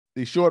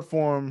these short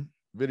form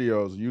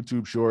videos,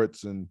 YouTube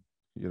shorts and,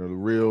 the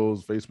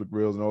reels, Facebook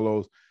reels and all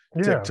those,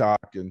 Yeah.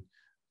 TikTok, and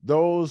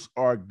those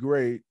are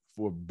great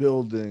for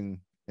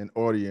building an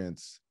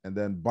audience and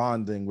then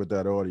bonding with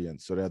that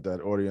audience so that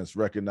that audience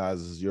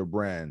recognizes your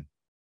brand,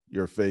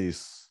 your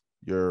face,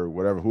 your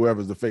whatever,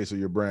 whoever's the face of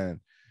your brand.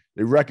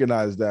 They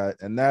recognize that.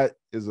 And that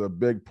is a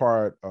big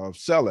part of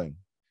selling,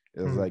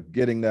 is like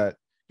getting them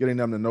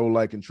to know,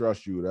 like, and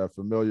trust you, that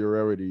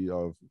familiarity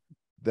of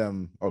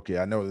them. Okay,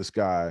 I know this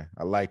guy.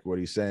 I like what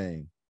he's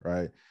saying,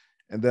 right?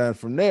 And then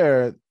from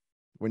there,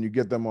 when you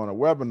get them on a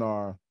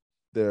webinar,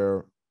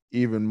 they're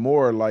even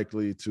more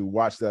likely to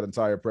watch that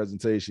entire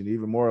presentation,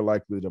 even more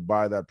likely to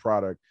buy that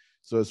product.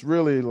 So it's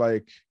really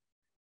like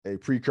a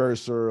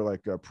precursor,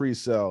 like a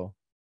pre-sell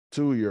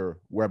to your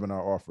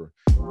webinar offer.